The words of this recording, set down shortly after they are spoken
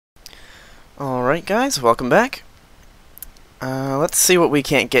Alright guys, welcome back. Let's see what we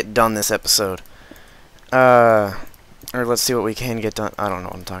can't get done this episode. Or let's see what we can get done. I don't know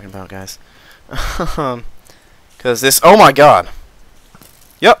what I'm talking about, guys. Cause this, oh my god.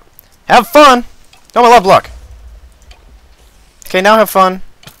 Yep, have fun. Oh, I love luck. Okay, now have fun.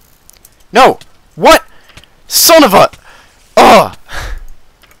 No! What? Son of a... Ugh!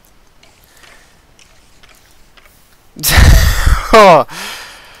 Oh,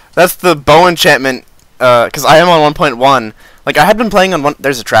 that's the bow enchantment, because I am on 1.1. Like, I had been playing on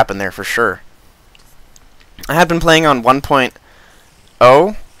there's a trap in there for sure. I had been playing on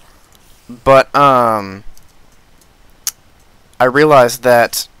 1.0, but, I realized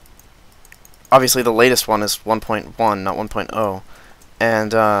that, obviously the latest one is 1.1, not 1.0,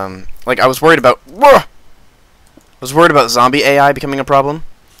 and, like, I was worried about, zombie AI becoming a problem.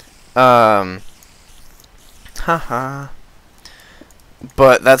 Haha.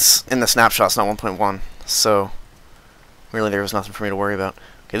 But that's in the snapshots, not 1.1, so really there was nothing for me to worry about.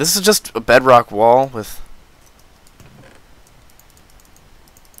 Okay, this is just a bedrock wall with...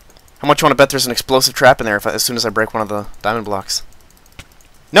 How much you want to bet there's an explosive trap in there as soon as I break one of the diamond blocks?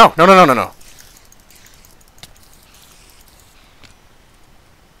 No! No, no, no, no, no!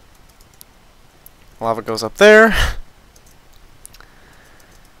 Lava goes up there.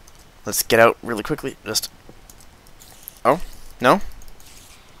 Let's get out really quickly. Just... Oh? No?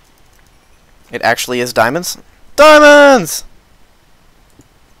 It actually is diamonds? Diamonds!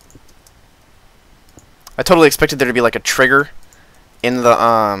 I totally expected there to be like a trigger in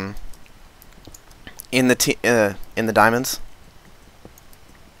the diamonds.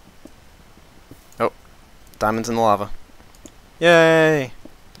 Oh, diamonds in the lava. Yay!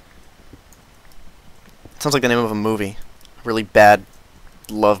 It sounds like the name of a movie. A really bad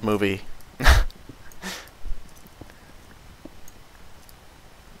love movie.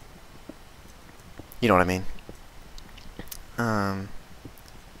 You know what I mean.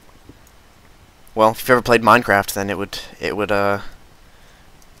 Well, if you've ever played Minecraft, then it would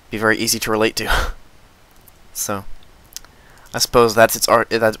be very easy to relate to. So, I suppose that's its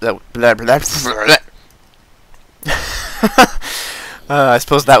art. I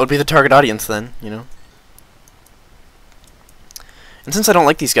suppose that would be the target audience then, you know. And since I don't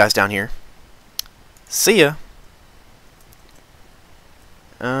like these guys down here, see ya.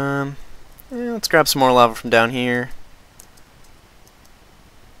 Yeah, let's grab some more lava from down here.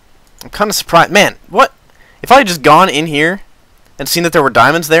 I'm kind of surprised. Man, what? If I had just gone in here and seen that there were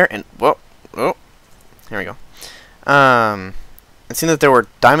diamonds there, and... Whoa. Oh. Here we go. And seen that there were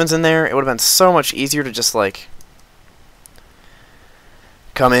diamonds in there, it would have been so much easier to just, like...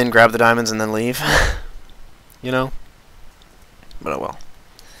 come in, grab the diamonds, and then leave. You know? But oh well.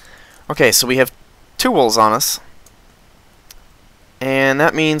 Okay, so we have 2 wolves on us. And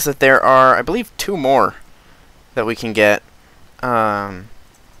that means that there are, I believe, 2 more that we can get.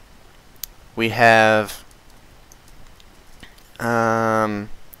 We have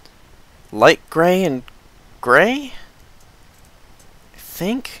light gray and gray, I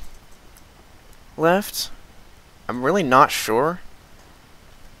think, left. I'm really not sure.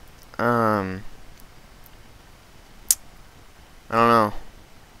 I don't know.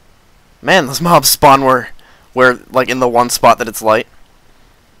 Man, those mobs spawn where like in the one spot that it's light.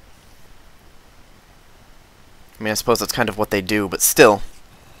 I mean, I suppose that's kind of what they do, but still.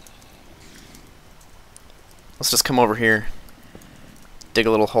 Let's just come over here, dig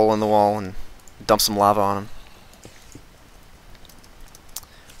a little hole in the wall, and dump some lava on them.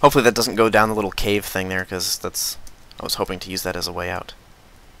 Hopefully that doesn't go down the little cave thing there, because I was hoping to use that as a way out.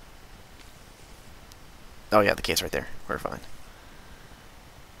 Oh yeah, the cave's right there. We're fine.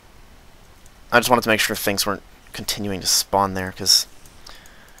 I just wanted to make sure things weren't continuing to spawn there, because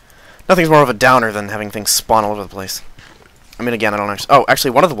nothing's more of a downer than having things spawn all over the place. I mean, again, I don't understand. Oh,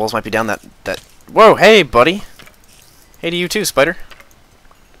 actually, one of the wolves might be down that... Whoa, hey, buddy! Hey to you too, spider.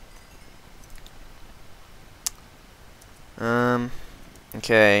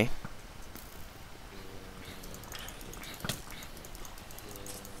 Okay.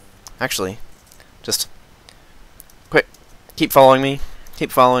 Actually, just... Quick, keep following me.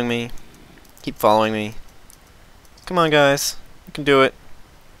 Keep following me. Keep following me. Come on, guys. You can do it.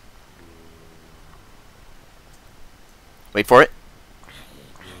 Wait for it.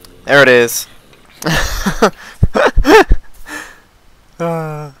 There it is.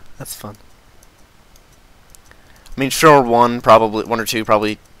 That's fun. I mean, sure, one or two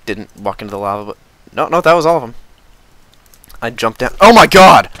probably didn't walk into the lava, but no, that was all of them. I jumped down. Oh my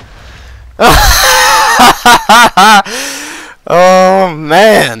god! Oh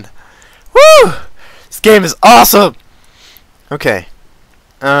man! Woo! This game is awesome! Okay.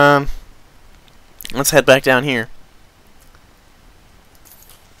 Let's head back down here.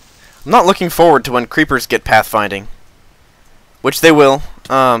 I'm not looking forward to when creepers get pathfinding. Which they will.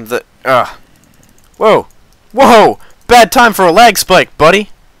 Whoa! Whoa! Bad time for a lag spike, buddy!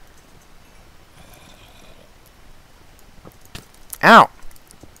 Ow!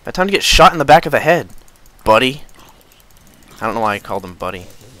 Bad time to get shot in the back of the head, buddy. I don't know why I called him buddy.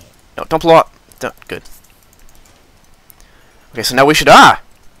 No, don't blow up. Good. Okay, so now we should,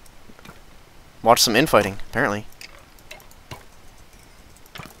 watch some infighting, apparently.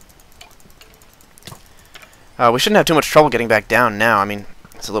 We shouldn't have too much trouble getting back down now. I mean,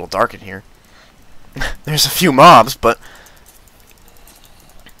 it's a little dark in here. There's a few mobs, but...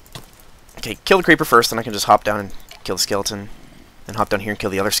 Okay, kill the creeper first, then I can just hop down and kill the skeleton. Then hop down here and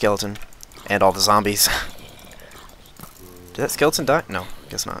kill the other skeleton. And all the zombies. Did that skeleton die? No,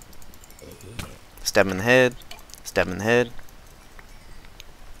 guess not. Stab him in the head. Stab him in the head.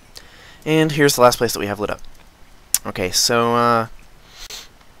 And here's the last place that we have lit up. Okay, so, I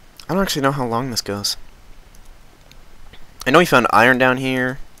don't actually know how long this goes. I know we found iron down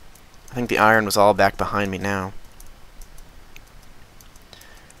here. I think the iron was all back behind me now.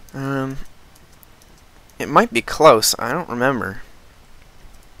 It might be close. I don't remember.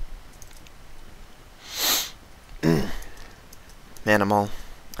 Man, I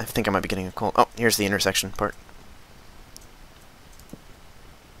think I might be getting a cold. Oh, here's the intersection part.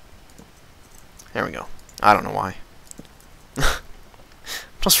 There we go. I don't know why.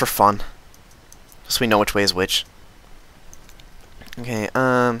 Just for fun. Just so we know which way is which. Okay,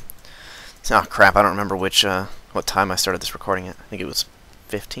 oh crap, I don't remember what time I started this recording at. I think it was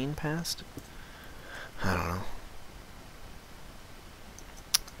 15 past? I don't know.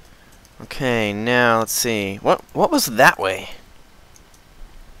 Okay, now let's see. What was that way?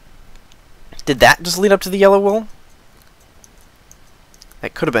 Did that just lead up to the yellow wool?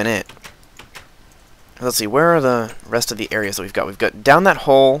 That could have been it. Let's see, where are the rest of the areas that we've got? We've got down that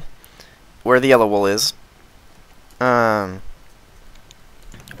hole where the yellow wool is.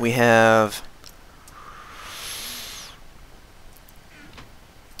 We have...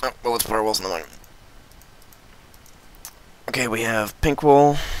 Oh, well, let's put our wools in the mine. Okay, we have pink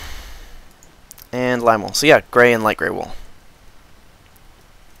wool and lime wool. So yeah, gray and light gray wool.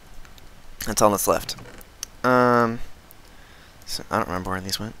 That's all that's left. So I don't remember where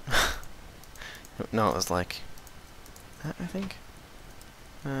these went. No, it was like that, I think.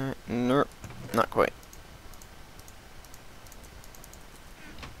 Nope, not quite.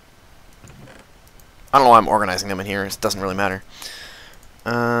 I don't know why I'm organizing them in here. It doesn't really matter.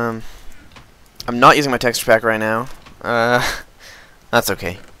 I'm not using my texture pack right now. That's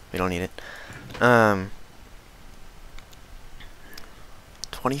okay. We don't need it.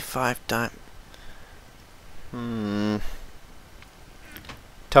 25 diamond.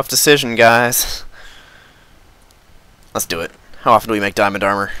 Tough decision, guys. Let's do it. How often do we make diamond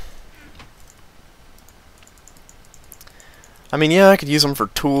armor? I mean, yeah, I could use them for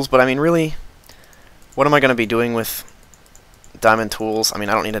tools, but I mean, really, what am I going to be doing with diamond tools? I mean,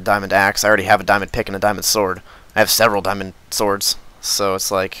 I don't need a diamond axe. I already have a diamond pick and a diamond sword. I have several diamond swords, so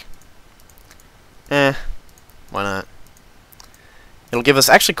it's like, why not? It'll give us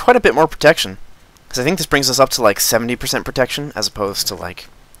actually quite a bit more protection, because I think this brings us up to like 70% protection, as opposed to like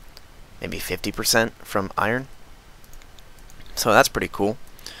maybe 50% from iron. So that's pretty cool.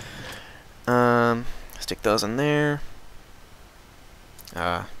 Stick those in there.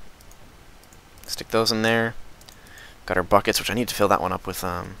 Stick those in there. Got our buckets, which I need to fill that one up with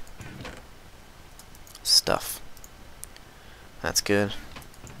stuff. That's good.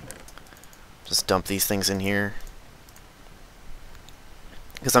 Just dump these things in here.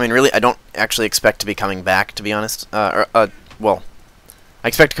 Because, I mean, really, I don't actually expect to be coming back, to be honest. Well, I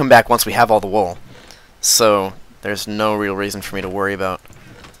expect to come back once we have all the wool. So, there's no real reason for me to worry about.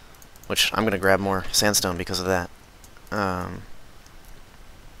 Which, I'm going to grab more sandstone because of that. What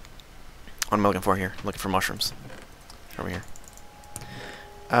am I looking for here? I'm looking for mushrooms. Over here.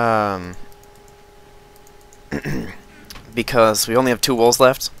 Because we only have 2 wools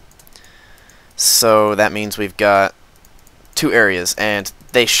left. So, that means we've got 2 areas, and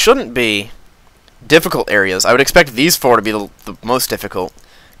they shouldn't be difficult areas. I would expect these 4 to be the most difficult.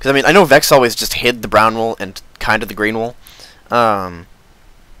 Because, I mean, I know Vex always just hid the brown wool and kind of the green wool. I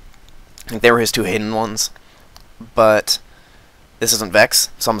think they were his 2 hidden ones. But this isn't Vex,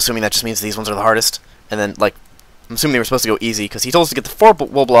 so I'm assuming that just means these ones are the hardest. And then, like, I'm assuming they were supposed to go easy, because he told us to get the 4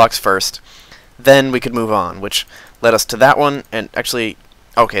 wool blocks first. Then we could move on, which led us to that one, and actually...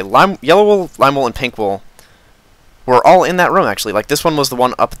 Okay, yellow wool, lime wool, and pink wool were all in that room, actually. Like, this one was the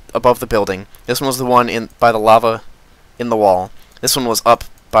one up above the building. This one was the one by the lava in the wall. This one was up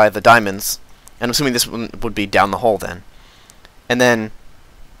by the diamonds. And I'm assuming this one would be down the hole then. And then,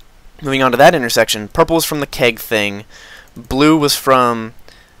 moving on to that intersection, purple was from the keg thing, blue was from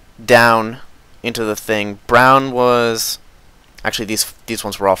down into the thing, brown was... Actually, these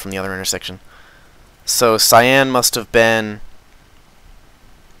ones were all from the other intersection. So cyan must have been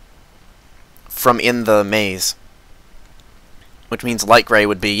from in the maze, which means light gray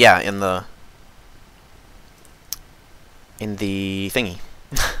would be, yeah, in the thingy.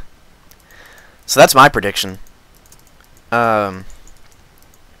 So that's my prediction. That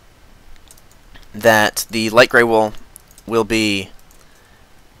the light gray will be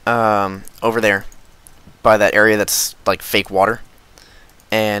over there by that area that's like fake water,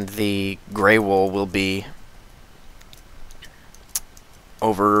 and the gray wool will be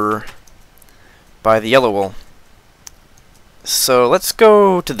over by the yellow wool. So let's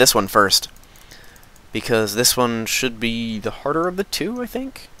go to this one first, because this one should be the harder of the two, I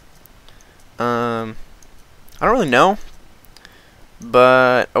think. I don't really know,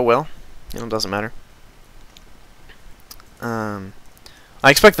 but oh well, it doesn't matter. I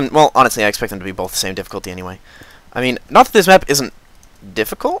expect them, well, honestly, I expect them to be both the same difficulty anyway. I mean, not that this map isn't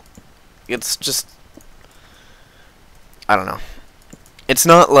difficult, it's just, I don't know. It's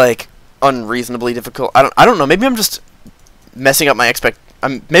not, like, unreasonably difficult. I don't know, maybe I'm just messing up my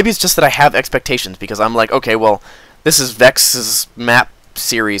maybe it's just that I have expectations, because I'm like, okay, well, this is Vex's map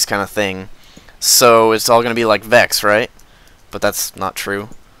series kind of thing, so it's all gonna be like Vex, right? But that's not true.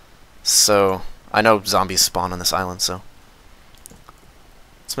 So, I know zombies spawn on this island, so...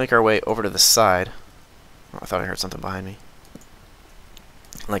 Let's make our way over to the side. Oh, I thought I heard something behind me.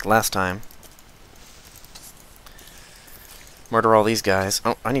 Like last time. Murder all these guys.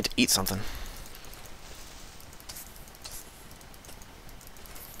 Oh, I need to eat something.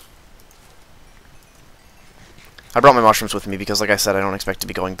 I brought my mushrooms with me because, like I said, I don't expect to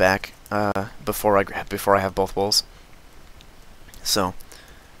be going back before I have both bowls. So,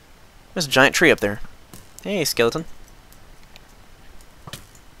 there's a giant tree up there. Hey, skeleton.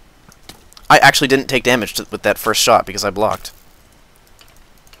 I actually didn't take damage with that first shot because I blocked.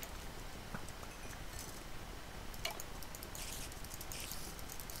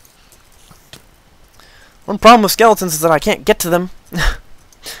 One problem with skeletons is that I can't get to them.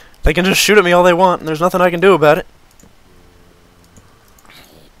 They can just shoot at me all they want, and there's nothing I can do about it.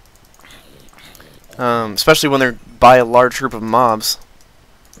 Especially when they're by a large group of mobs.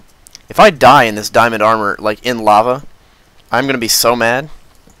 If I die in this diamond armor, like in lava, I'm gonna be so mad.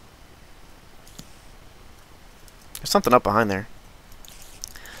 There's something up behind there.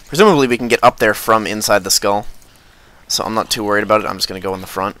 Presumably we can get up there from inside the skull, so I'm not too worried about it. I'm just gonna go in the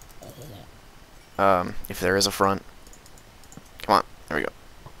front. If there is a front. Come on, there we go.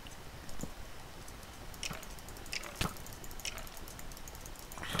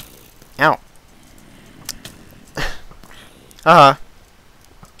 Ow.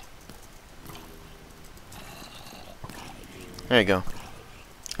 There you go.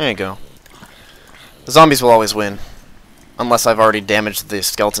 There you go. The zombies will always win. Unless I've already damaged the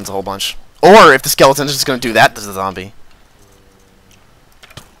skeletons a whole bunch. Or if the skeleton is just going to do that to the zombie.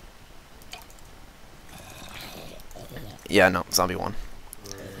 Yeah, no, zombie won.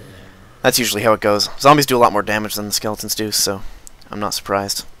 That's usually how it goes. Zombies do a lot more damage than the skeletons do, so I'm not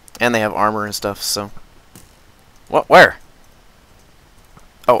surprised. And they have armor and stuff, so... What? Where?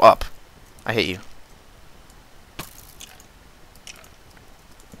 Oh, up. I hate you.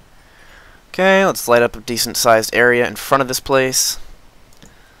 Okay, let's light up a decent-sized area in front of this place,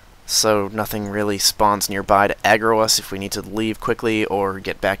 so nothing really spawns nearby to aggro us if we need to leave quickly or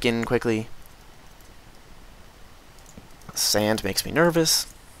get back in quickly. Sand makes me nervous.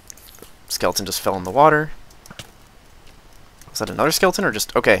 Skeleton just fell in the water. Was that another skeleton or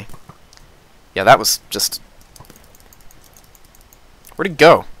just... Okay. Yeah, that was just... Where'd he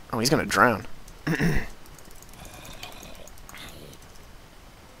go? Oh, he's gonna drown.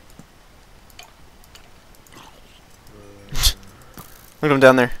 Look at him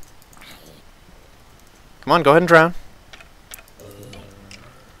down there. Come on, go ahead and drown.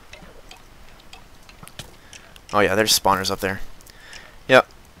 Oh yeah, there's spawners up there. Yep.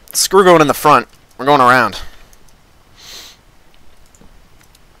 Screw going in the front. We're going around.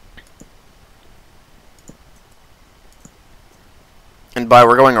 And by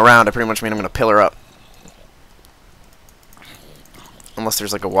we're going around, I pretty much mean I'm going to pillar up. Unless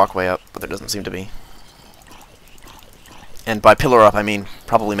there's like a walkway up, but there doesn't seem to be. And by pillar up, I mean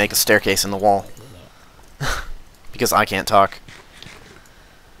probably make a staircase in the wall. Because I can't talk.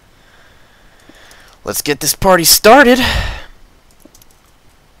 Let's get this party started.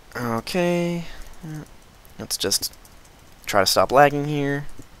 Okay. Let's just try to stop lagging here.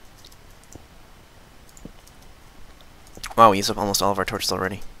 Wow, we used up almost all of our torches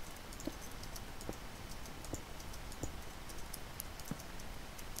already.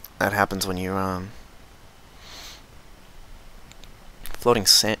 That happens when you, floating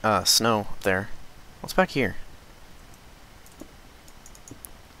snow up there. What's back here?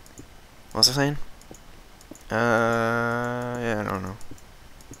 What was I saying? Yeah, I don't know.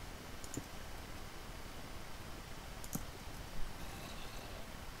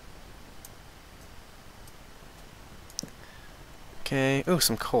 Okay, ooh,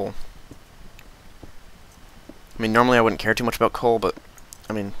 some coal. I mean, normally I wouldn't care too much about coal, but,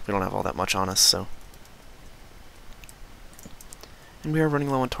 I mean, we don't have all that much on us, so. And we are running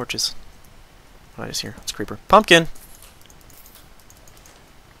low on torches. What did I just hear? It's a creeper. Pumpkin!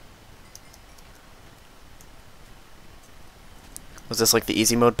 Was this like the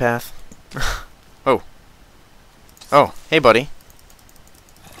easy mode path? Oh. Oh, hey buddy.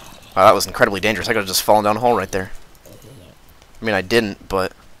 Wow, that was incredibly dangerous. I could have just fallen down a hole right there. I mean, I didn't,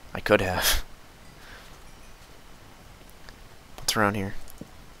 but I could have. What's around here?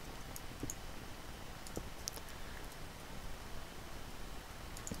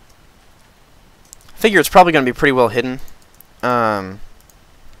 Figure it's probably going to be pretty well hidden.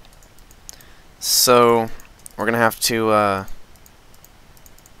 So we're going to have to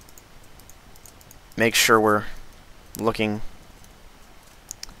make sure we're looking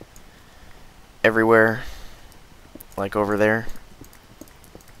everywhere, like over there.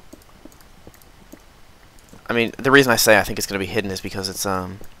 I mean, the reason I say I think it's going to be hidden is because it's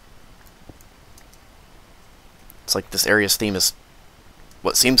like this area's theme is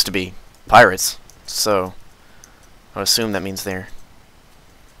what seems to be pirates. So I would assume that means they're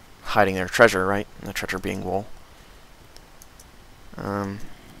hiding their treasure, right? And the treasure being wool.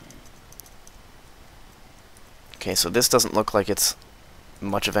 Okay, so this doesn't look like it's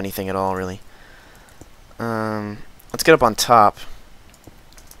much of anything at all, really. Let's get up on top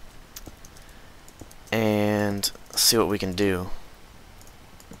and see what we can do.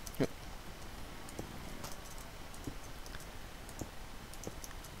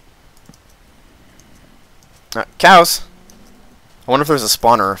 Cows! I wonder if there's a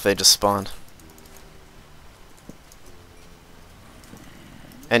spawner or if they just spawned.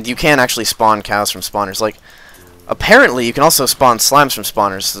 And you can actually spawn cows from spawners. Like, apparently you can also spawn slimes from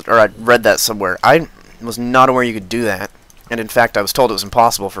spawners, or I read that somewhere. I was not aware you could do that. And in fact, I was told it was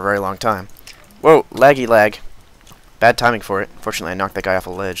impossible for a very long time. Whoa, laggy lag. Bad timing for it. Fortunately, I knocked that guy off a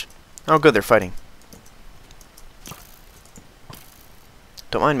ledge. Oh, good, they're fighting.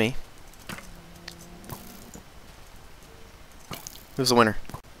 Don't mind me. Who's the winner?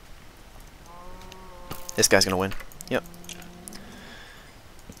 This guy's gonna win. Yep.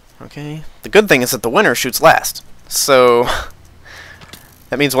 Okay. The good thing is that the winner shoots last. So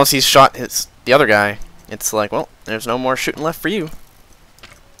that means once he's shot the other guy, it's like, well, there's no more shooting left for you.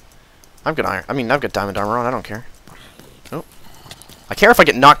 I've got iron. I mean, I've got diamond armor on. I don't care. Oh, I care if I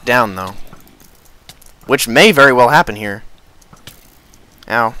get knocked down though, which may very well happen here.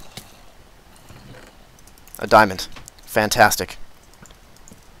 Ow. A diamond. Fantastic.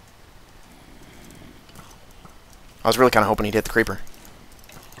 I was really kind of hoping he'd hit the creeper.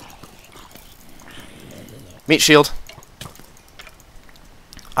 Meat shield.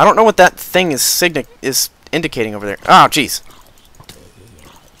 I don't know what that thing is indicating over there. Oh, jeez.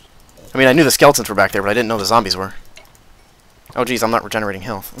 I mean, I knew the skeletons were back there, but I didn't know the zombies were. Oh, jeez, I'm not regenerating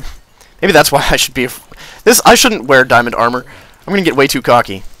health. Maybe that's why I should be... I shouldn't wear diamond armor. I'm gonna get way too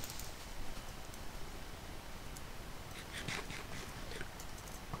cocky.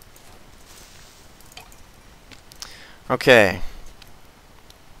 Okay.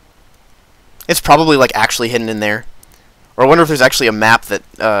 It's probably, like, actually hidden in there. Or I wonder if there's actually a map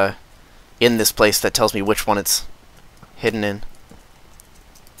that, in this place that tells me which one it's hidden in.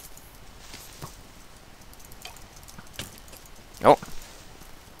 Oh.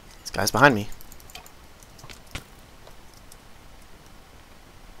 This guy's behind me.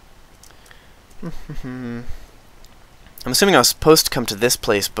 I'm assuming I was supposed to come to this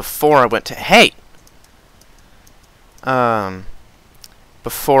place before I went to... Hey!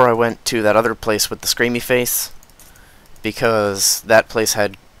 Before I went to that other place with the screamy face, because that place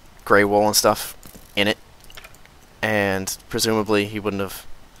had gray wool and stuff in it, and presumably he wouldn't have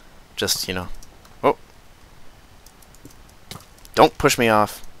just, you know... Oh! Don't push me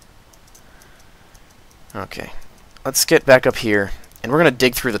off. Okay. Let's get back up here, and we're gonna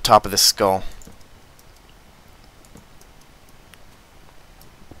dig through the top of this skull.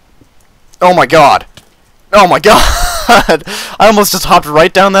 Oh my god! Oh my god! I almost just hopped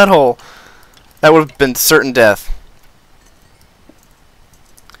right down that hole. That would have been certain death.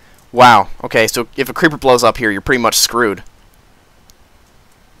 Wow. Okay, so if a creeper blows up here, you're pretty much screwed.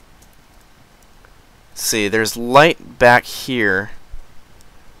 Let's see, there's light back here.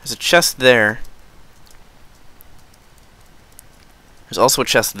 There's a chest there. There's also a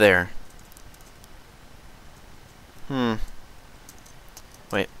chest there.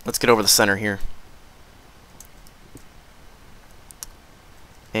 Wait, let's get over the center here.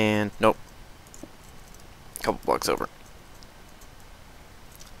 And, nope. A couple blocks over.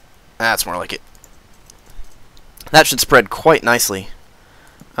 That's more like it. That should spread quite nicely.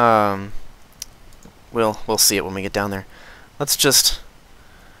 We'll see it when we get down there. Let's just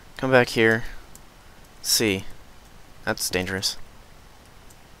come back here. See. That's dangerous.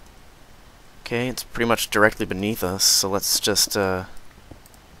 Okay, it's pretty much directly beneath us, so let's just come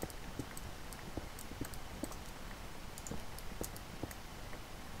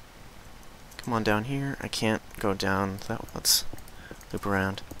on down here. I can't go down that. Let's loop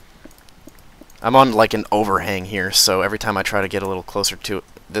around. I'm on like an overhang here, so every time I try to get a little closer to it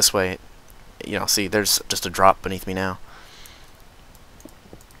this way, you know, see, there's just a drop beneath me now.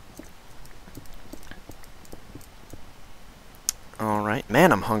 Alright,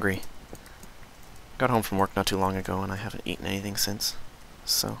 man, I'm hungry. Got home from work not too long ago, and I haven't eaten anything since,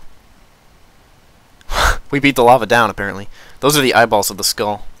 so... We beat the lava down, apparently. Those are the eyeballs of the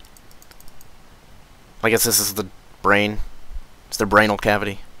skull. I guess this is the brain. It's their brainal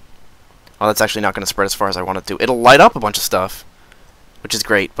cavity. Oh, that's actually not going to spread as far as I want it to. It'll light up a bunch of stuff, which is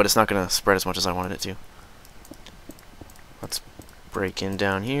great, but it's not going to spread as much as I wanted it to. Let's break in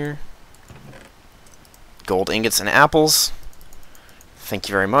down here. Gold ingots and apples. Thank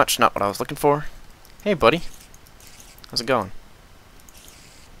you very much. Not what I was looking for. Hey, buddy. How's it going?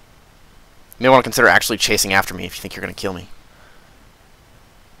 You may want to consider actually chasing after me if you think you're going to kill me.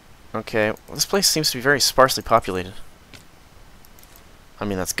 Okay, well, this place seems to be very sparsely populated. I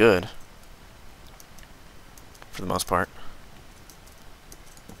mean, that's good. For the most part.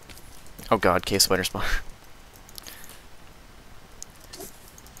 Oh god, cave spider spawn.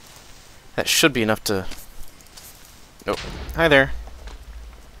 That should be enough to... Oh, hi there.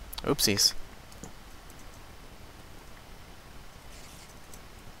 Oopsies.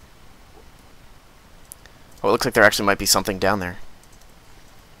 Oh, it looks like there actually might be something down there.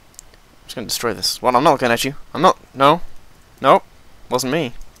 I'm just gonna destroy this. Well, I'm not looking at you. I'm not... No. Nope. Wasn't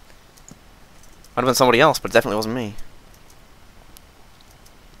me. Might have been somebody else, but it definitely wasn't me.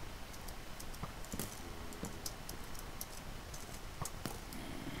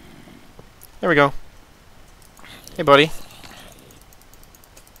 There we go. Hey, buddy.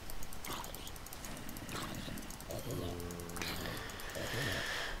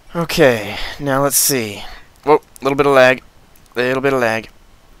 Okay, now let's see. Whoa, little bit of lag. Little bit of lag.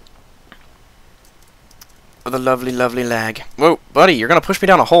 Oh, the lovely, lovely lag. Whoa, buddy, you're gonna push me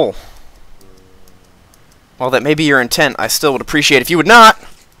down a hole. While that may be your intent, I still would appreciate if you would not.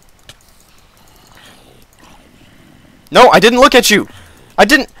 No, I didn't look at you. I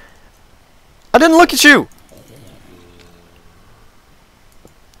didn't look at you.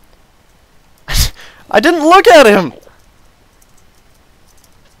 I didn't look at him.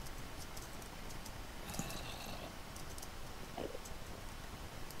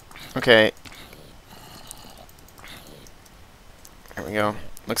 Okay. There we go.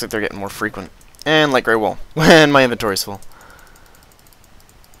 Looks like they're getting more frequent. And light gray wool. When my inventory's full.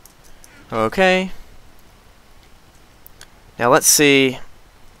 Okay. Now let's see.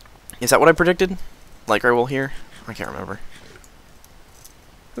 Is that what I predicted? Light gray wool here? I can't remember.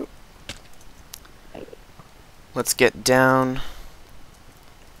 Oop. Let's get down.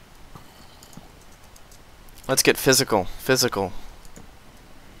 Let's get physical. Physical.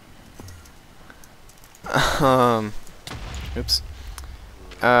 Oops.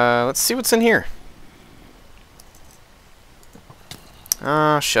 Let's see what's in here.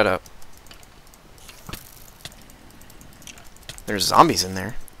 Shut up. There's zombies in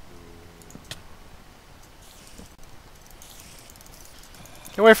there.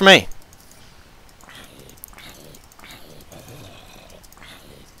 Get away from me.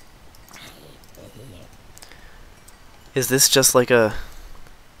 Is this just like a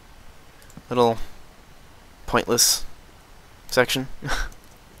little pointless section?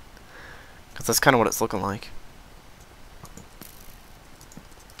 Because that's kind of what it's looking like.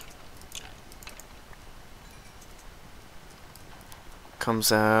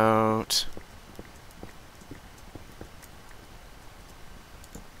 Comes out...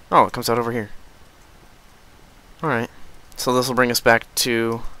 Oh, it comes out over here. Alright. So this will bring us back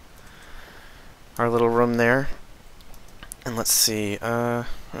to our little room there. And let's see, oh.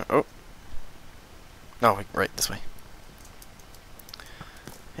 No, right, this way.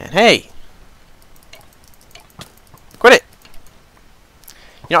 And hey! Quit it!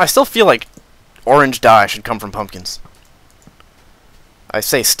 You know, I still feel like orange dye should come from pumpkins. I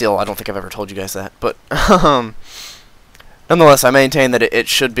say still, I don't think I've ever told you guys that, but nonetheless, I maintain that it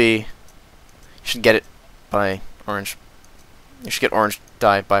should be. You should get it by orange. You should get orange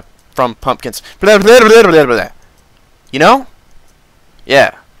dye from pumpkins. Blah, blah, blah, blah, blah, blah. You know?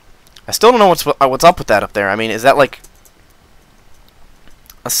 Yeah. I still don't know what's up with that up there. I mean, is that like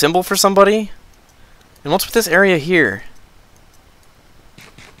a symbol for somebody? And what's with this area here?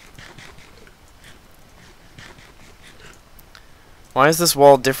 Why is this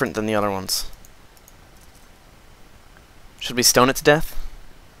wall different than the other ones? Should we stone it to death?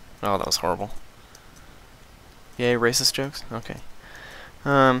 Oh, that was horrible. Yay, racist jokes? Okay.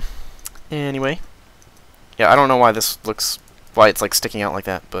 Anyway. Yeah, I don't know why why it's like sticking out like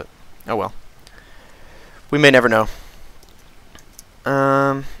that, but oh well. We may never know.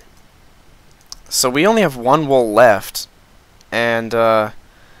 So we only have one wool left, and I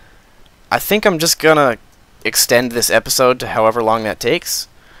think I'm just gonna extend this episode to however long that takes,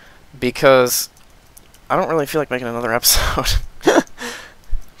 because I don't really feel like making another episode.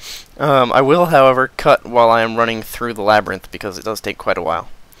 I will, however, cut while I am running through the labyrinth, because it does take quite a while.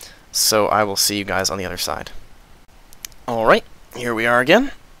 So I will see you guys on the other side. Alright, here we are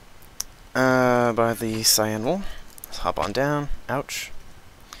again. By the cyan wool. Let's hop on down. Ouch.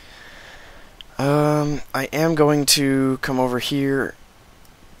 I am going to come over here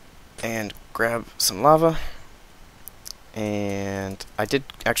and grab some lava. And I did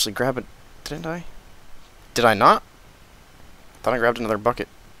actually grab it, didn't I? Did I not? Thought I grabbed another bucket.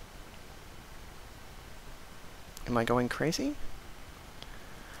 Am I going crazy?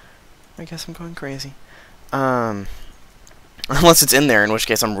 I guess I'm going crazy. Unless it's in there, in which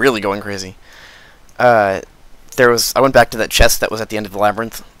case I'm really going crazy. I went back to that chest that was at the end of the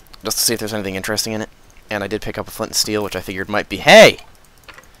labyrinth, just to see if there's anything interesting in it. And I did pick up a flint and steel, which I figured might be... Hey!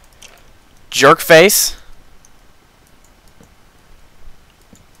 Jerk face!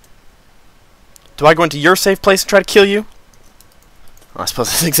 Do I go into your safe place and try to kill you? Well, I suppose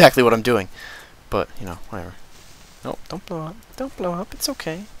that's exactly what I'm doing. But, you know, whatever. No, don't blow up. Don't blow up. It's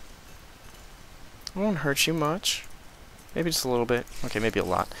okay. I won't hurt you much. Maybe just a little bit. Okay, maybe a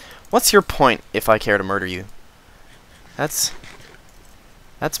lot. What's your point if I care to murder you? That's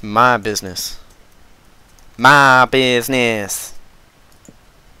my business. My business.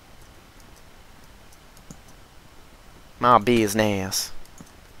 My business.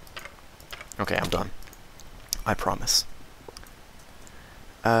 Okay, I'm done. I promise.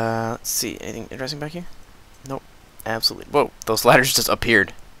 Let's see. Anything interesting back here? Nope. Absolutely. Whoa, those ladders just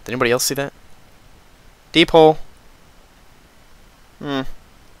appeared. Did anybody else see that? Deep hole. I'll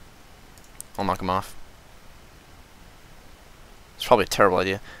knock them off. It's probably a terrible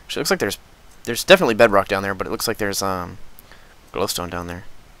idea. Actually, it looks like there's definitely bedrock down there, but it looks like there's glowstone down there.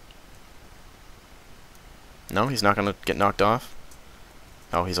 No, he's not gonna get knocked off.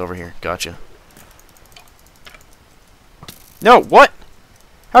 Oh, he's over here. Gotcha. No, what?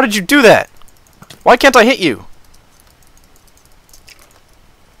 How did you do that? Why can't I hit you?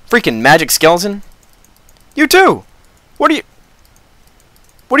 Freaking magic skeleton. You too! What do you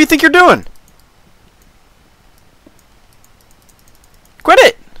think you're doing? Quit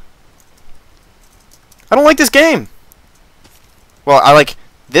it! I don't like this game. Well, I like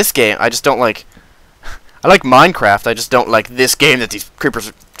this game. I just don't like... I like Minecraft. I just don't like this game that these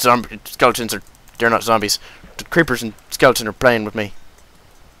creepers, skeletons are... They're not zombies. The creepers and skeletons are playing with me.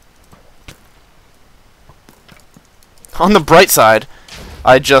 On the bright side,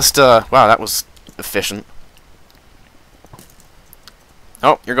 I just... wow, that was efficient.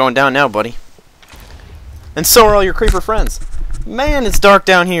 Oh, you're going down now, buddy. And so are all your creeper friends. Man, it's dark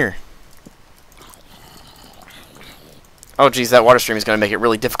down here. Oh, geez, that water stream is going to make it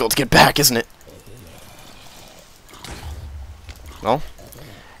really difficult to get back, isn't it? Well,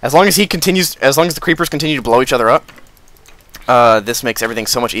 as long as the creepers continue to blow each other up, this makes everything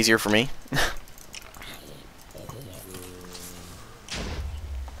so much easier for me. Let's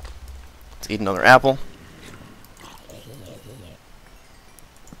eat another apple.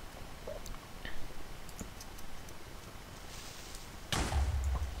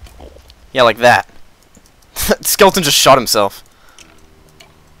 Yeah, like that. Skeleton just shot himself.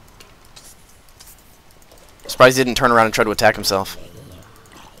 Surprised he didn't turn around and try to attack himself.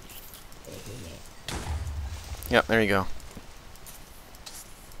 Yep, there you go.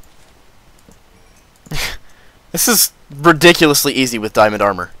 This is ridiculously easy with diamond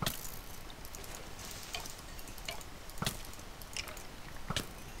armor.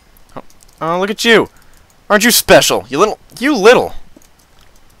 Oh, look at you. Aren't you special? You little...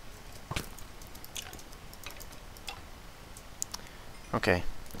 Okay.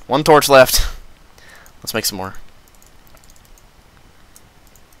 One torch left. Let's make some more.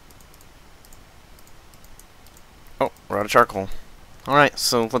 Oh, we're out of charcoal. Alright,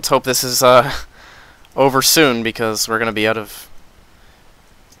 so let's hope this is over soon, because we're gonna be out of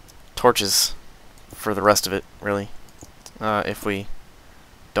torches for the rest of it, really. If we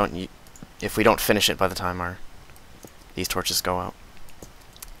don't finish it by the time these torches go out.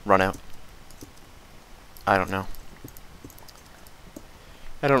 Run out. I don't know.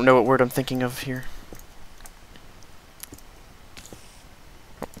 I don't know what word I'm thinking of here.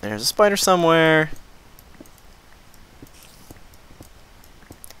 Oh, there's a spider somewhere.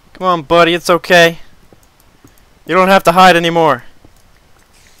 Come on, buddy, it's okay. You don't have to hide anymore.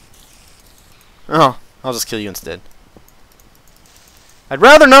 Oh, I'll just kill you instead. I'd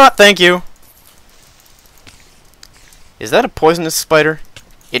rather not, thank you. Is that a poisonous spider?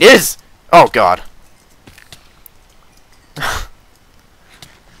 It is! Oh, God.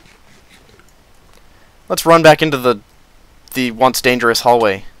 Let's run back into the once dangerous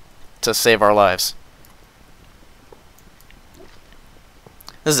hallway to save our lives.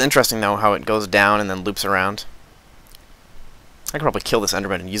 This is interesting, though, how it goes down and then loops around. I could probably kill this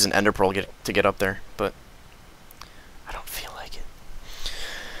Enderman and use an Ender Pearl to get up there, but I don't feel like it.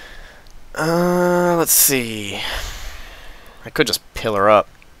 Let's see. I could just pillar up.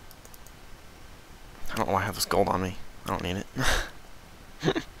 I don't know why I have this gold on me. I don't need it.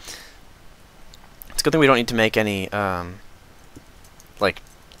 It's a good thing we don't need to make any, like,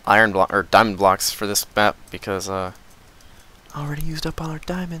 iron block or diamond blocks for this map, because, I already used up all our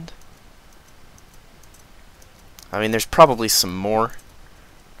diamond. I mean, there's probably some more.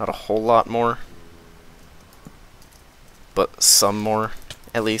 Not a whole lot more. But some more,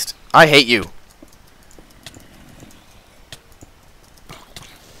 at least. I hate you!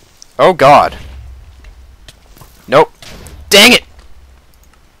 Oh, God. Nope. Dang it!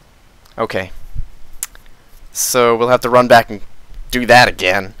 Okay. So, we'll have to run back and do that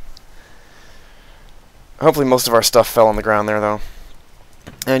again. Hopefully most of our stuff fell on the ground there, though.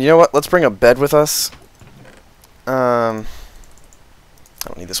 And you know what? Let's bring a bed with us. I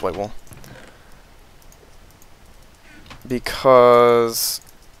don't need this white wool. Because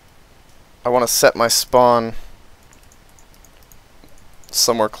I want to set my spawn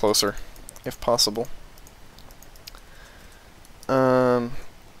somewhere closer, if possible.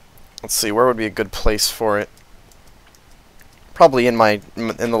 Let's see, where would be a good place for it? Probably in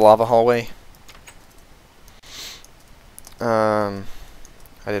the lava hallway. I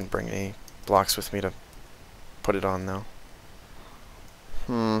didn't bring any blocks with me to put it on, though.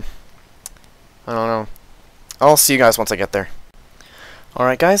 I don't know. I'll see you guys once I get there.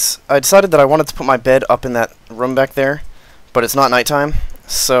 Alright, guys. I decided that I wanted to put my bed up in that room back there, but it's not nighttime,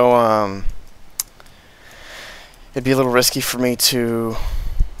 so, it'd be a little risky for me to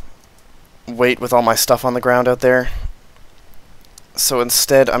wait with all my stuff on the ground out there. So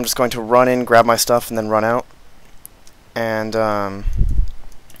instead, I'm just going to run in, grab my stuff, and then run out. And,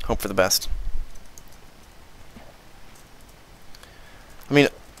 hope for the best. I mean,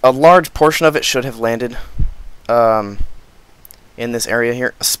 a large portion of it should have landed in this area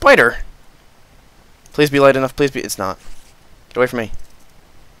here. A spider! Please be light enough, please be... It's not. Get away from me.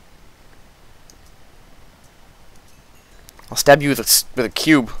 I'll stab you with a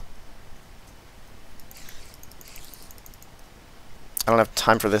cube. I don't have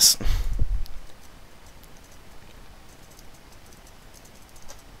time for this.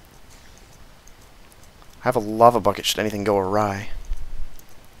 I have a lava bucket should anything go awry.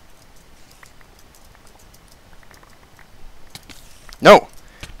 No!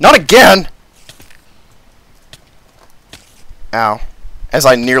 Not again! Ow. As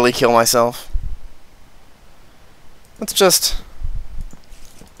I nearly kill myself. Let's just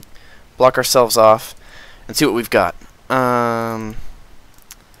block ourselves off and see what we've got.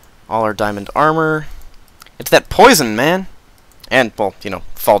 All our diamond armor. It's that poison, man! And, well, you know,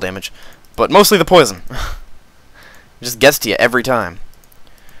 fall damage. But mostly the poison. It just gets to you every time.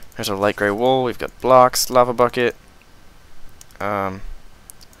 There's our light gray wool. We've got blocks, lava bucket. So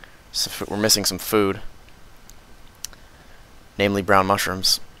we're missing some food. Namely brown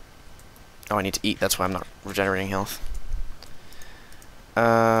mushrooms. Oh, I need to eat. That's why I'm not regenerating health.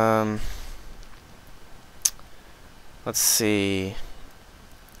 Let's see.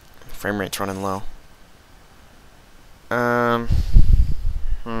 Frame rate's running low.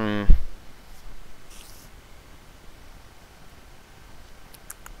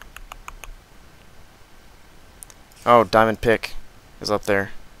 Oh, diamond pick is up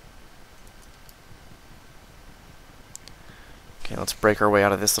there. Okay, let's break our way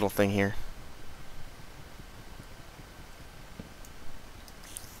out of this little thing here.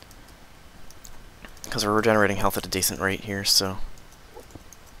 because we're regenerating health at a decent rate here, so...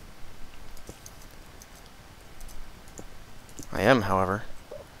 I am, however,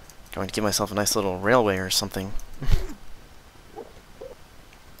 going to give myself a nice little railway or something.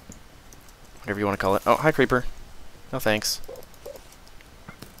 Whatever you want to call it. Oh, hi, creeper. No thanks.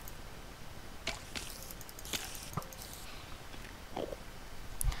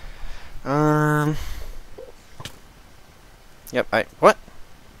 Yep, what?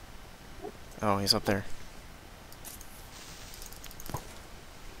 Oh, he's up there.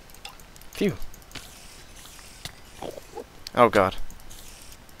 Phew. Oh, God.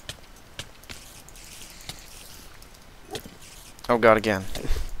 Oh, God, again.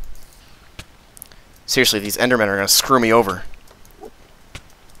 Seriously, these Endermen are gonna screw me over.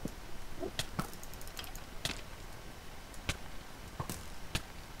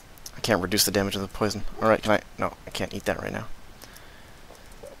 I can't reduce the damage of the poison. Alright, can I? No, I can't eat that right now.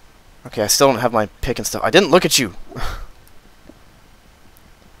 Okay, I still don't have my pick and stuff. I didn't look at you!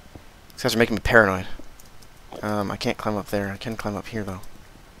 These guys are making me paranoid. I can't climb up there. I can climb up here, though.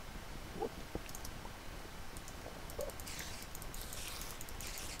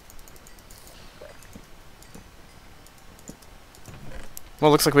 Well,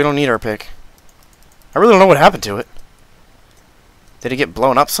 looks like we don't need our pick. I really don't know what happened to it. Did it get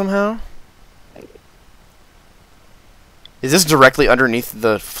blown up somehow? Is this directly underneath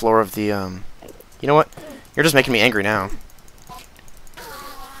the floor of the, You know what? You're just making me angry now.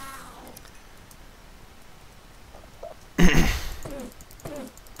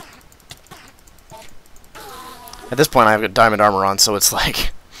 At this point, I have got diamond armor on, so it's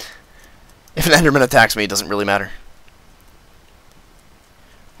like... if an Enderman attacks me, it doesn't really matter.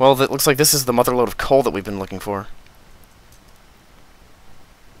 Well, it looks like this is the motherlode of coal that we've been looking for.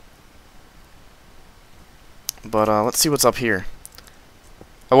 But, let's see what's up here.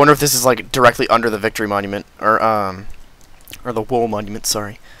 I wonder if this is, like, directly under the Victory Monument, or the Wool Monument,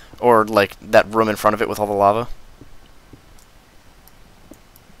 sorry. Or, like, that room in front of it with all the lava.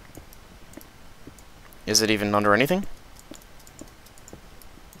 Is it even under anything?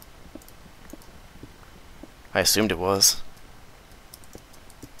 I assumed it was.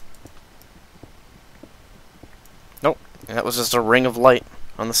 Nope, that was just a ring of light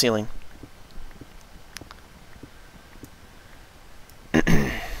on the ceiling.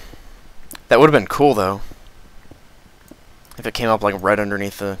 That would have been cool, though. If it came up, like, right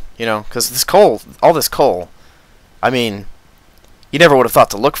underneath the... You know, because this coal, all this coal, I mean, you never would have thought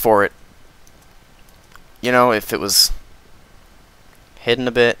to look for it. You know, if it was hidden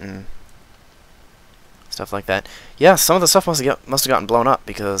a bit and stuff like that. Yeah, some of the stuff must have gotten blown up,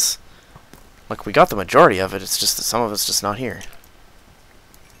 because, like, we got the majority of it, it's just that some of it's just not here.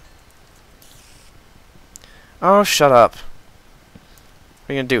 Oh, shut up. What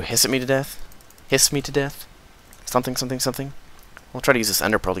are you gonna do, hiss at me to death? Hiss me to death? Something, something, something? We'll try to use this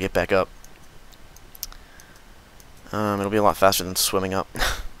ender pearl to get back up. It'll be a lot faster than swimming up.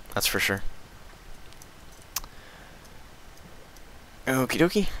 That's for sure. Okie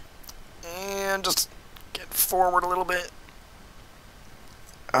dokie. And just get forward a little bit.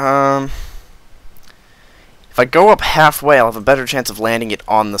 If I go up halfway, I'll have a better chance of landing it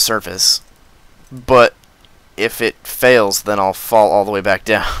on the surface. But if it fails, then I'll fall all the way back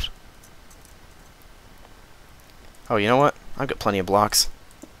down. Oh, you know what? I've got plenty of blocks.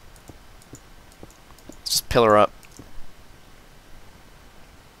 Let's just pillar up.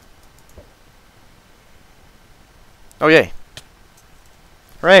 Oh, yay.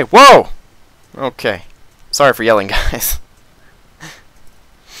 Hooray! Whoa! Okay. Sorry for yelling, guys.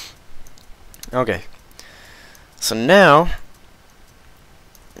 Okay. So now...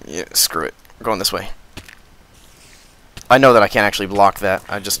 yeah, screw it. We're going this way. I know that I can't actually block that.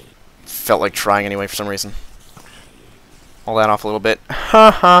 I just felt like trying anyway for some reason. Hold that off a little bit.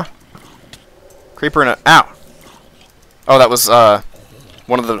 Ha Creeper in a... ow! Oh, that was,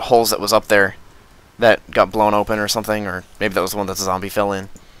 one of the holes that was up there that got blown open or something, or maybe that was the one that the zombie fell in.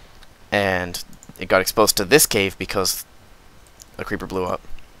 And it got exposed to this cave because the creeper blew up.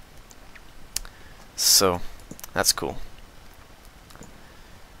 So, that's cool.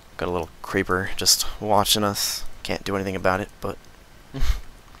 Got a little creeper just watching us. Can't do anything about it, but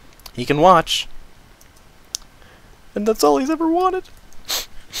he can watch. And that's all he's ever wanted.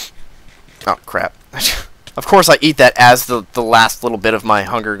 Oh, crap. Of course I eat that as the last little bit of my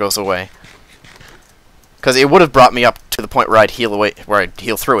hunger goes away. Because it would have brought me up to the point where I'd heal away, where I'd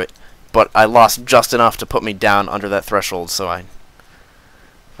heal through it. But I lost just enough to put me down under that threshold, so I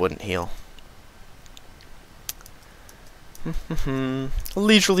wouldn't heal. A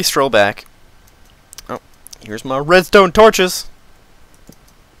leisurely stroll back. Oh, here's my redstone torches.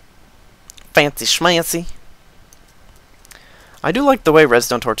 Fancy schmancy. I do like the way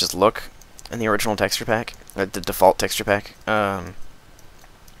redstone torches look in the original texture pack, the default texture pack.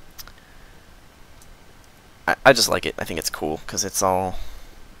 I just like it. I think it's cool because it's all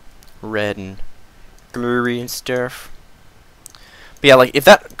red and blurry and stuff. But yeah, like if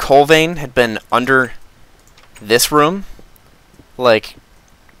that coal vein had been under this room, like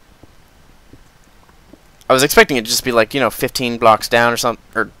I was expecting it to just be like, you know, 15 blocks down or something,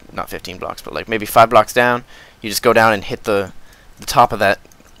 or not 15 blocks, but like maybe 5 blocks down. You just go down and hit the top of that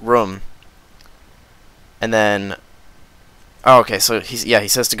room, and then oh, okay, so he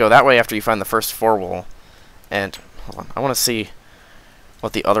says to go that way after you find the first 4 wool. And hold on, I want to see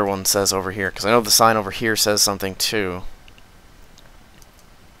what the other one says over here, because I know the sign over here says something too.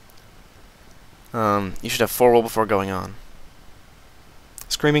 You should have 4 wool before going on.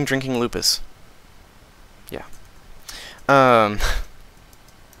 Screaming, drinking lupus. Yeah.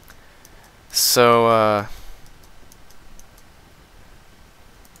 So,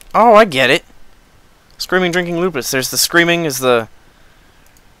 oh, I get it. Screaming, drinking lupus. There's the screaming is the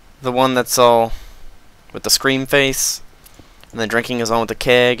one that's all with the scream face, and then drinking is the one with the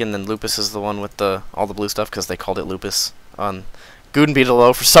keg, and then lupus is the one with all the blue stuff, because they called it lupus on Guude and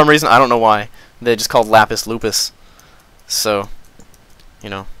Beetle for some reason. I don't know why. They just called lapis lupus. So, you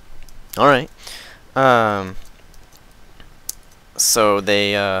know. Alright. So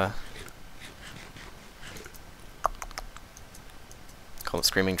they call it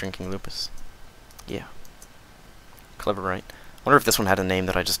screaming, drinking lupus. Yeah. Clever, right? I wonder if this one had a name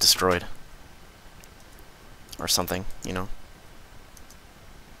that I just destroyed. Or something, you know.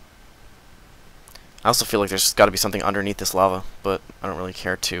 I also feel like there's got to be something underneath this lava, but I don't really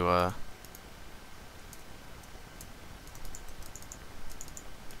care to,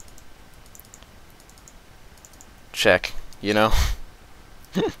 check, you know?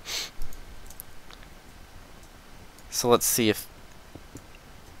 So let's see if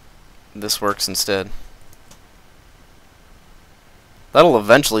this works instead. That'll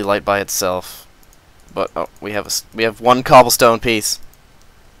eventually light by itself. But oh, we have 1 cobblestone piece.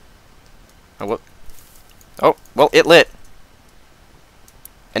 Oh, what? Oh, well, it lit.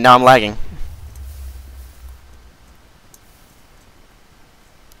 And now I'm lagging.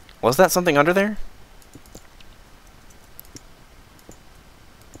 Was that something under there?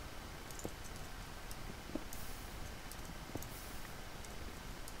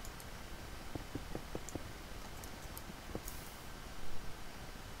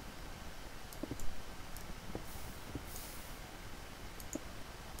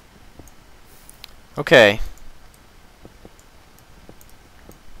 Okay.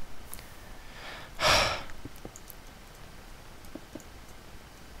 I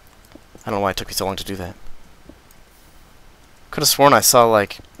don't know why it took me so long to do that. Could have sworn I saw,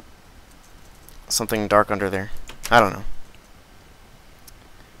 like, something dark under there. I don't know.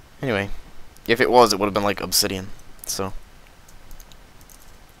 Anyway, if it was, it would have been like obsidian. So.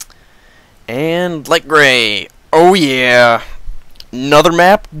 And light gray. Oh yeah. Another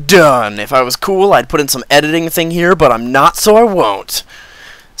map done. If I was cool, I'd put in some editing thing here, but I'm not, so I won't.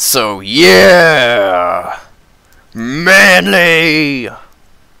 So yeah. Manly.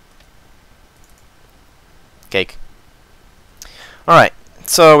 Cake. Alright,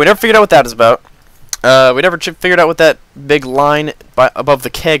 so we never figured out what that is about. We never figured out what that big line above the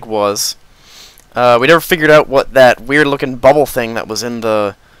keg was. We never figured out what that weird looking bubble thing that was in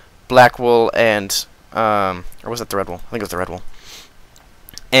the black wool and, or was it the red wool? I think it was the red wool.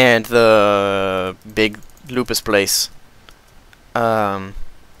 And the big lupus place. I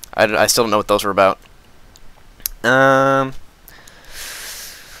still don't know what those were about.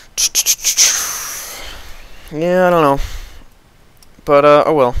 Yeah, I don't know. But,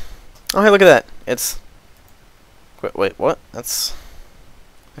 oh well. Oh, hey, look at that. It's... Wait, what? That's...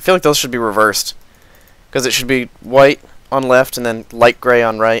 I feel like those should be reversed. Because it should be white on left, and then light gray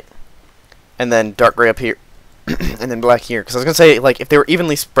on right. And then dark gray up here. And then black here. Because I was going to say, like, if they were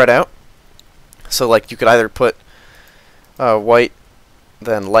evenly spread out, so, like, you could either put white,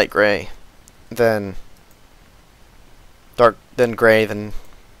 then light gray, then dark, then gray, then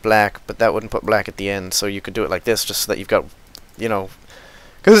black, but that wouldn't put black at the end, so you could do it like this, just so that you've got, you know,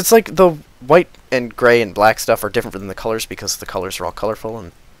 because it's like the white and gray and black stuff are different than the colors, because the colors are all colorful,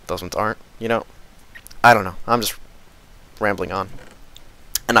 and those ones aren't, you know. I don't know, I'm just rambling on.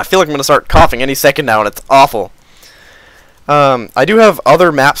 And I feel like I'm going to start coughing any second now, and it's awful. I do have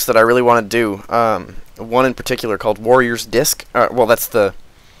other maps that I really want to do. One in particular called Warrior's Disc. Well, that's the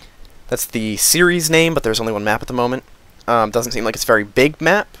series name, but there's only one map at the moment. Doesn't seem like it's a very big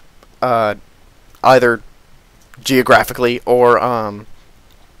map, either geographically or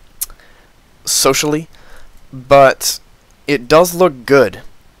socially, but it does look good.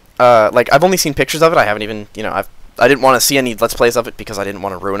 Like, I've only seen pictures of it. I haven't even, you know, I didn't want to see any Let's Plays of it because I didn't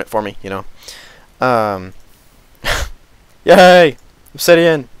want to ruin it for me, you know. Yay!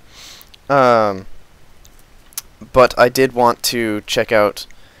 Obsidian! But I did want to check out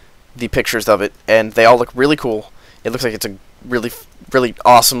the pictures of it, and they all look really cool. It looks like it's a really, really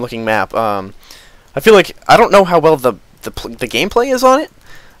awesome looking map. I feel like, I don't know how well the gameplay is on it.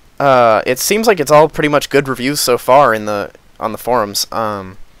 It seems like it's all pretty much good reviews so far on the forums.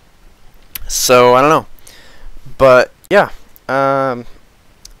 So I don't know, but yeah, I'll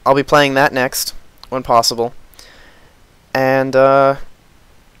be playing that next when possible, and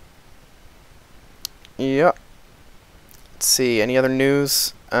yeah. Let's see, any other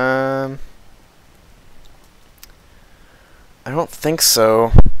news? I don't think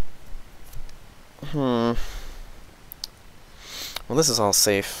so. Well, this is all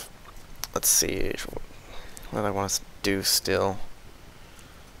safe. Let's see. What do I want to do still?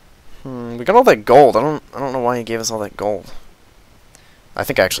 We got all that gold. I don't know why he gave us all that gold. I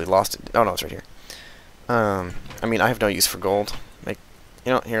think I actually lost it. Oh no, it's right here. I mean, I have no use for gold. You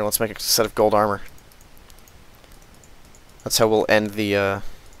know, here, let's make a set of gold armor. That's how we'll end the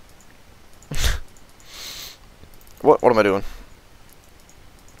What am I doing?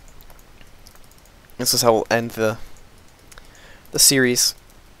 This is how we'll end the series.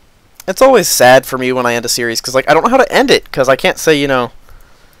 It's always sad for me when I end a series, because, like, I don't know how to end it, because I can't say, you know...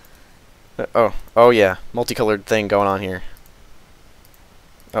 Oh yeah, multicolored thing going on here.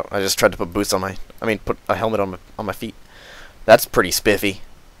 Oh, I just tried to put boots on my... I mean, put a helmet on my feet. That's pretty spiffy.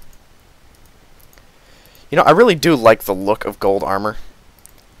 You know, I really do like the look of gold armor.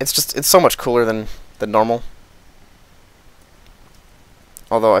 It's so much cooler than normal.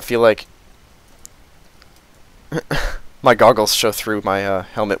 Although I feel like my goggles show through my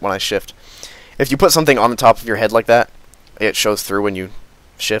helmet when I shift. If you put something on the top of your head like that, it shows through when you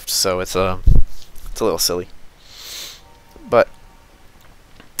shift, so it's a little silly. But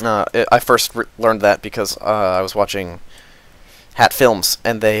I first learned that because I was watching Hat Films,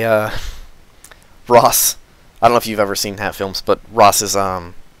 and they Ross. I don't know if you've ever seen Hat Films, but Ross is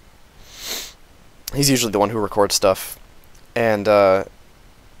he's usually the one who records stuff, and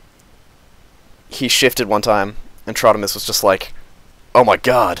he shifted one time, and Trotimus was just like, "Oh my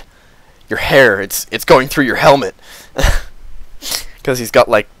God, your hair! It's going through your helmet," because he's got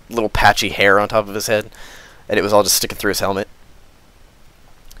like little patchy hair on top of his head, and it was all just sticking through his helmet.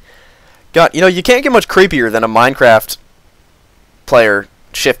 God, you know, you can't get much creepier than a Minecraft player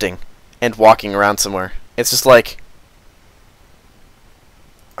shifting and walking around somewhere. It's just like,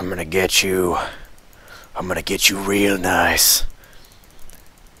 I'm gonna get you. I'm gonna get you real nice.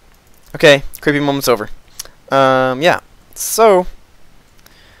 Okay, creepy moment's over. Yeah. So,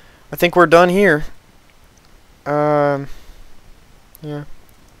 I think we're done here. Yeah.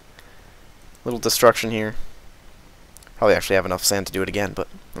 Little destruction here. Probably actually have enough sand to do it again, but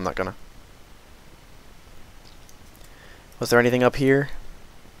I'm not gonna. Was there anything up here?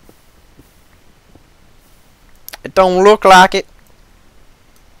 It don't look like it.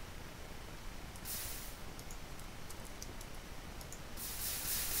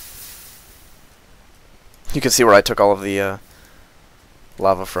 You can see where I took all of the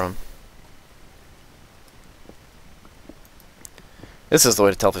lava from. This is the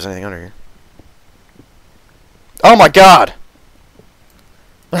way to tell if there's anything under here. Oh my God!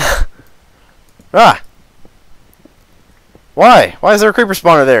 Ah! Why? Why is there a creeper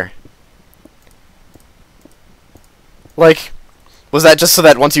spawner there? Like, was that just so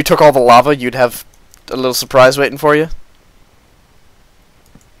that once you took all the lava, you'd have a little surprise waiting for you?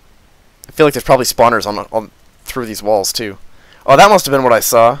 I feel like there's probably spawners on through these walls, too. Oh, that must have been what I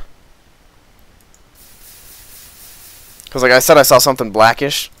saw. Because, like I said, I saw something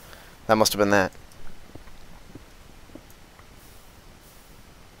blackish. That must have been that.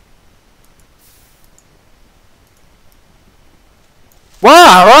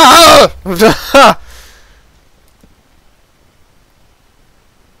 Wow!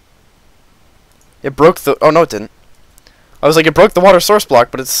 It broke the... Oh, no, it didn't. I was like, it broke the water source block,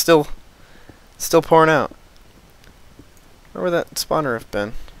 but it's still pouring out. Where would that spawner have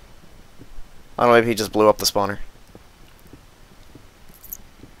been? I don't know, maybe he just blew up the spawner.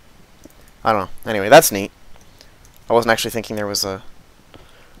 I don't know. Anyway, that's neat. I wasn't actually thinking there was some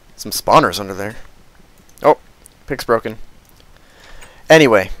spawners under there. Oh, pick's broken.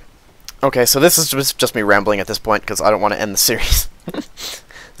 Anyway. Okay, so this is just me rambling at this point, because I don't want to end the series.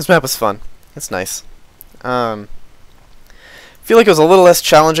 This map was fun. It's nice. I feel like it was a little less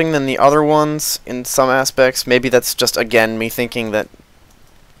challenging than the other ones in some aspects. Maybe that's just, again, me thinking that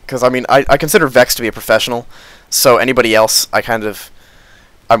Because, I mean, I consider Vex to be a professional, so anybody else,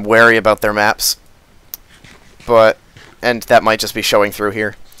 I'm wary about their maps. And that might just be showing through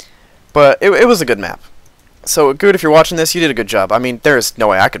here. But it was a good map. So, Guude, if you're watching this, you did a good job. I mean, there's no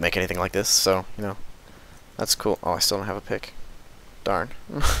way I could make anything like this, so, you know, that's cool. Oh, I still don't have a pick. Darn.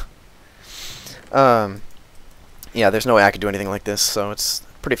 Yeah, there's no way I could do anything like this, so it's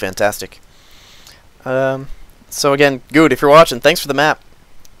pretty fantastic. So again, Guude, if you're watching, thanks for the map.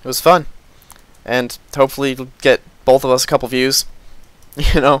 It was fun. And hopefully it'll get both of us a couple views.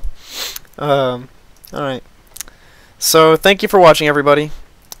 You know. Alright. So, thank you for watching, everybody.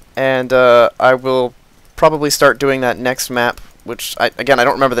 And, I will probably start doing that next map, which, again, I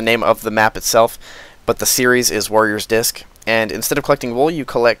don't remember the name of the map itself, but the series is Warrior's Disc. And instead of collecting wool, you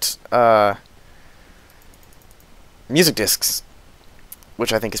collect, music discs,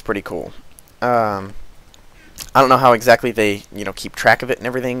 which I think is pretty cool. I don't know how exactly they, you know, keep track of it and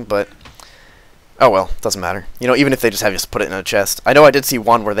everything, but oh well, doesn't matter. You know, even if they just have you put it in a chest. I know I did see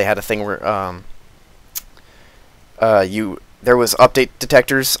one where they had a thing where there was update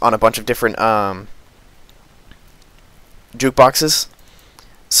detectors on a bunch of different jukeboxes,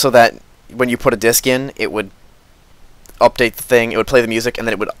 so that when you put a disc in, it would update the thing, it would play the music, and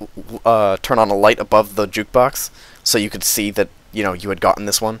then it would turn on a light above the jukebox, so you could see that, you know, you had gotten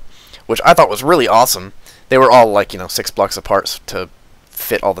this one, which I thought was really awesome. They were all, like, you know, 6 blocks apart to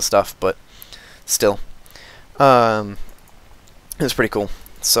fit all the stuff, but still. It was pretty cool.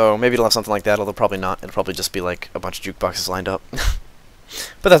 So maybe it'll have something like that, although probably not. It'll probably just be, like, a bunch of jukeboxes lined up.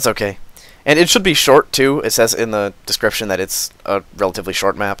 But that's okay. And it should be short, too. It says in the description that it's a relatively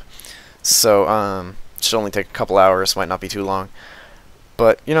short map. So, it should only take a couple hours, might not be too long.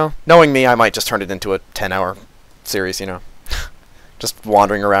 But, you know, knowing me, I might just turn it into a 10-hour series, you know. Just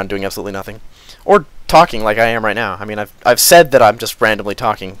wandering around doing absolutely nothing. Or talking like I am right now. I mean, I've said that I'm just randomly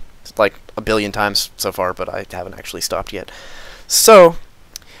talking like a billion times so far, but I haven't actually stopped yet. So,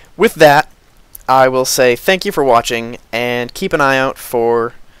 with that, I will say thank you for watching, and keep an eye out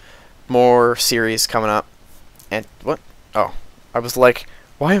for more series coming up. And, what? Oh, I was like,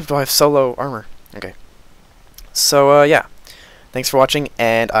 why do I have solo armor? Okay. So, yeah. Thanks for watching,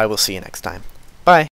 and I will see you next time. Bye.